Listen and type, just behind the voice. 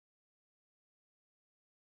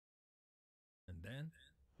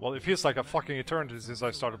Well, it feels like a fucking eternity since I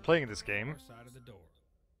started playing this game. Side of the door.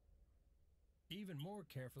 Even more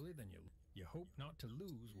carefully than you hope not to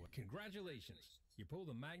lose what. Congratulations! You pull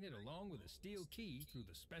the magnet along with a steel key through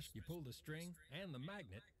the special. You pull the string and the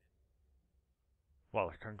magnet.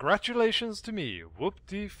 Well, congratulations to me.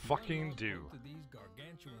 Whoop-de-fucking-do. Both of these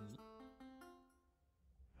gargantuan.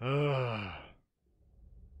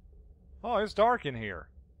 Oh, it's dark in here.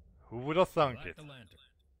 Who would have thunk it? The lantern.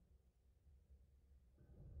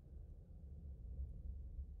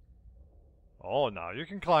 Oh, now you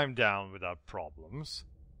can climb down without problems.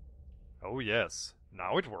 Oh yes,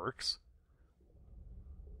 now it works.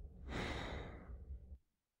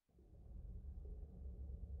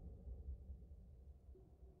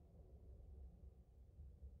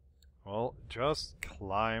 Well, just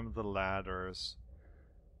climb the ladders.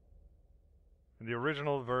 In the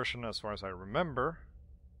original version, as far as I remember,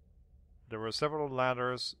 there were several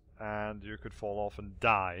ladders and you could fall off and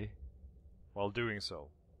die while doing so.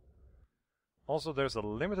 Also, there's a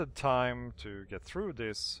limited time to get through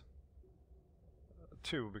this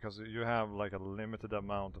too, because you have like a limited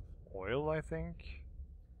amount of oil, I think,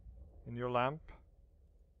 in your lamp.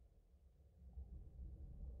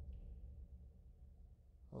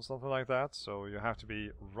 Or something like that, so you have to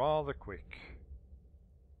be rather quick,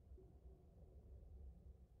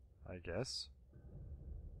 I guess.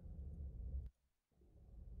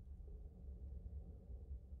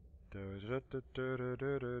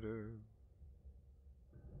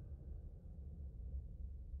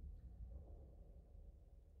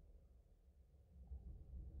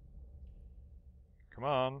 Come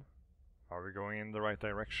on. Are we going in the right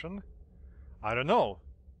direction? I don't know.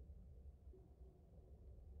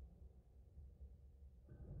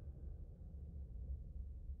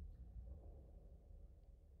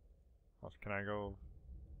 What, can I go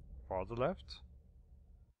farther left?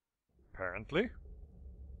 Apparently.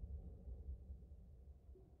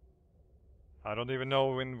 I don't even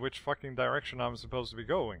know in which fucking direction I'm supposed to be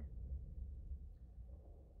going.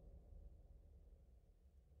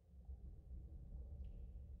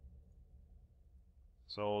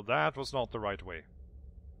 So that was not the right way.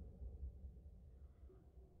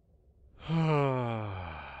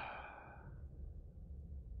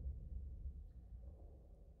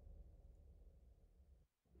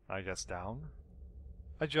 I guess down.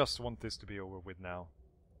 I just want this to be over with now.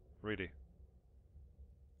 Really.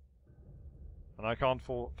 And I can't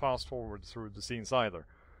fast forward through the scenes either.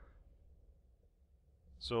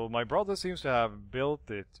 So my brother seems to have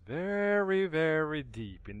built it very, very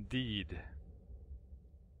deep indeed.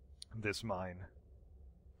 This mine.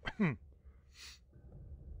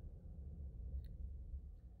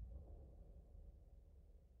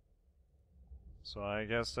 So I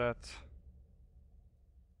guess that's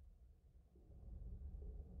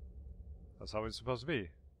how it's supposed to be.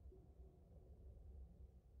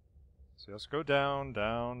 So just go down,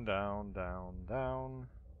 down, down, down, down.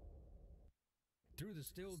 Through the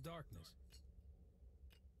still darkness.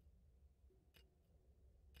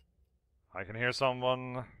 I can hear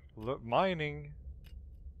someone mining.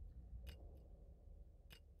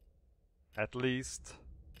 At least.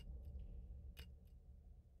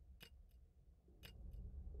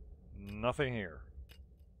 Nothing here.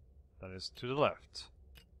 That is to the left.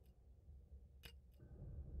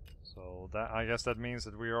 So that, I guess that means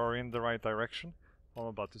that we are in the right direction. Oh, I'm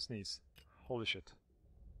about to sneeze. Holy shit.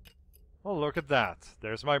 Oh, look at that.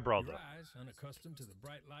 There's my brother. Your eyes, unaccustomed to the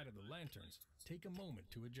bright light of the lanterns, take a moment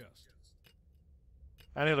to adjust.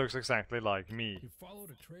 And he looks exactly like me. You followed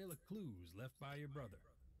a trail of clues left by your brother,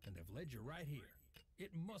 and they've led you right here.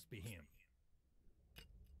 It must be him.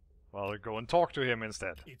 Well, go and talk to him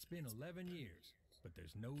instead. It's been 11 years, but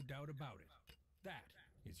there's no doubt about it. That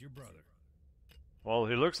is your brother. Well,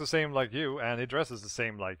 he looks the same like you, and he dresses the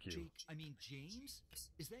same like you. James?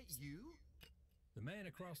 Is that you? The man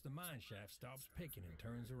across the mine shaft stops picking and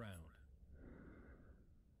turns around.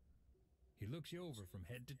 He looks you over from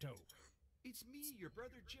head to toe. It's me, your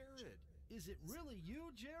brother Jared. Is it really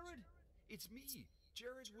you, Jared? It's me,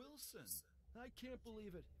 Jared Wilson. I can't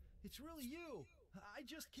believe it. It's really you. I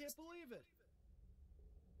just can't believe it.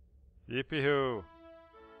 Yippee-hoo.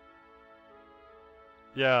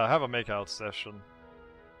 Yeah, have a makeout session.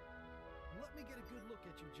 Let me get a good look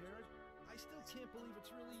at you, Jared. I still can't believe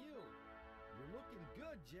it's really you. You're looking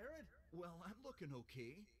good, Jared. Well, I'm looking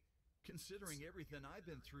okay, considering everything I've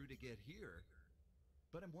been through to get here.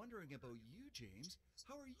 But I'm wondering about you, James.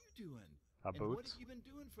 How are you doing? And what have you been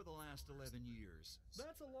doing for the last 11 years?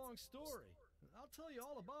 That's a long story. I'll tell you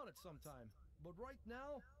all about it sometime. But right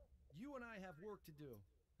now, you and I have work to do.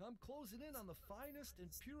 I'm closing in on the finest and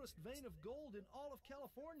purest vein of gold in all of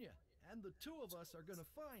California. and the two of us are gonna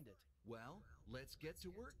find it. Well, let's get to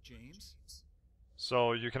work, James.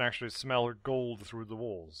 So you can actually smell gold through the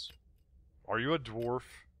walls. Are you a dwarf?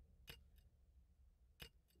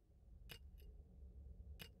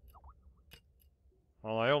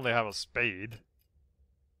 Well, I only have a spade.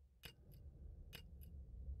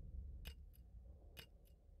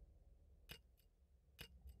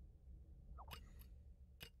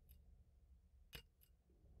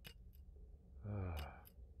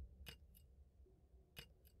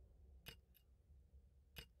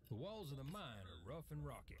 The walls of the mine are rough and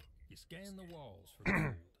rocky. You scan the walls for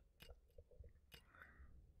gold.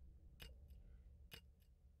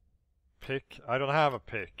 Pick? I don't have a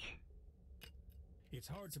pick. It's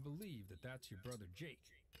hard to believe that that's your brother Jake.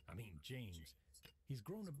 I mean, James. He's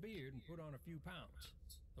grown a beard and put on a few pounds.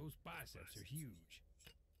 Those biceps are huge.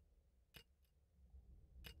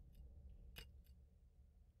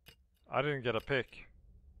 I didn't get a pick.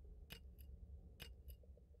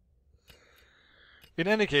 In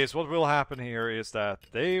any case, what will happen here is that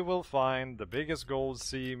they will find the biggest gold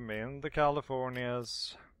seam in the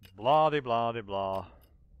Californias. Blah de blah de blah.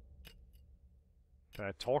 Can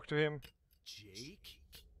I talk to him? Jake?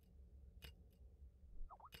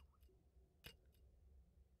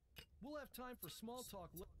 We'll have time for small talk.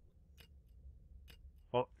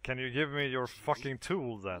 Well, can you give me your fucking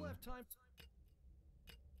tool then? We'll have time.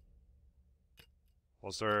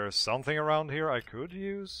 Was there something around here I could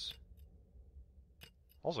use?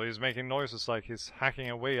 Also, he's making noises like he's hacking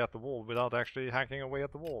away at the wall without actually hacking away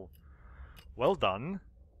at the wall. Well done.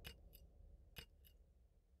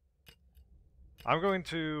 I'm going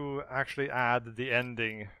to actually add the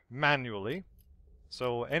ending manually.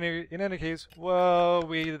 So in any case, well,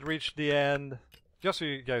 we reached the end. Just so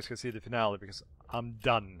you guys can see the finale, because I'm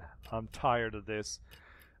done. I'm tired of this.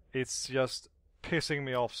 It's just pissing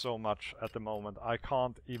me off so much at the moment. I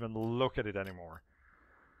can't even look at it anymore.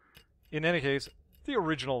 In any case, the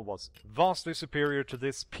original was vastly superior to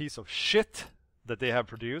this piece of shit that they have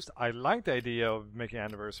produced. I like the idea of making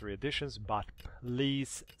anniversary editions, but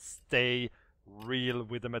please stay real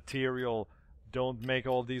with the material. Don't make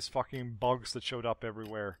all these fucking bugs that showed up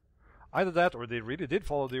everywhere. Either that, or they really did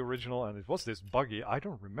follow the original and it was this buggy. I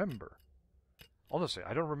don't remember. Honestly,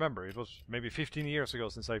 I don't remember. It was maybe 15 years ago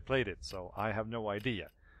since I played it, so I have no idea.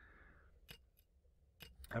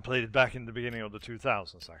 I played it back in the beginning of the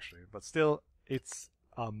 2000s, actually. But still, it's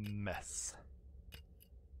a mess.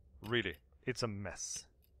 Really, it's a mess.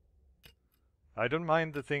 I don't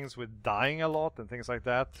mind the things with dying a lot and things like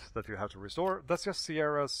that you have to restore. That's just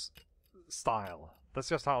Sierra's style. That's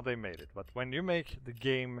just how they made it. But when you make the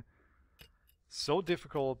game so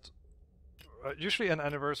difficult, usually an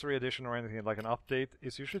anniversary edition or anything like an update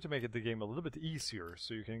is usually to make the game a little bit easier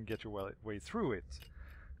so you can get your way through it.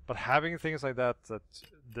 But having things like that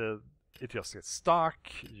it just gets stuck,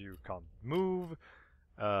 you can't move,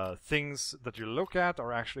 things that you look at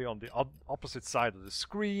are actually on the opposite side of the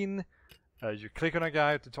screen. You click on a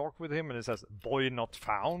guy to talk with him and it says, "Boy not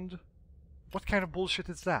found." What kind of bullshit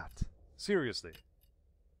is that? Seriously.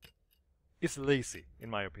 It's lazy, in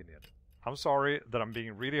my opinion. I'm sorry that I'm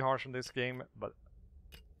being really harsh on this game, but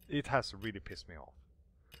it has really pissed me off.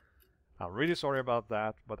 I'm really sorry about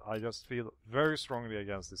that, but I just feel very strongly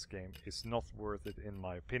against this game. It's not worth it, in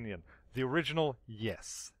my opinion. The original,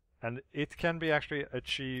 yes. And it can be actually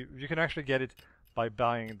achieved. You can actually get it by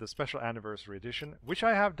buying the special anniversary edition, which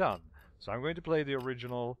I have done. So I'm going to play the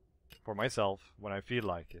original for myself when I feel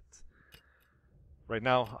like it. Right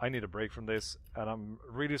now, I need a break from this, and I'm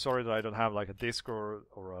really sorry that I don't have like a disc or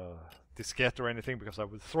a diskette or anything, because I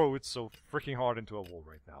would throw it so freaking hard into a wall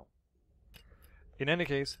right now. In any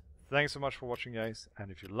case, thanks so much for watching, guys,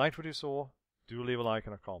 and if you liked what you saw, do leave a like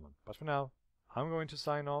and a comment. But for now, I'm going to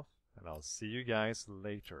sign off, and I'll see you guys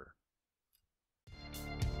later.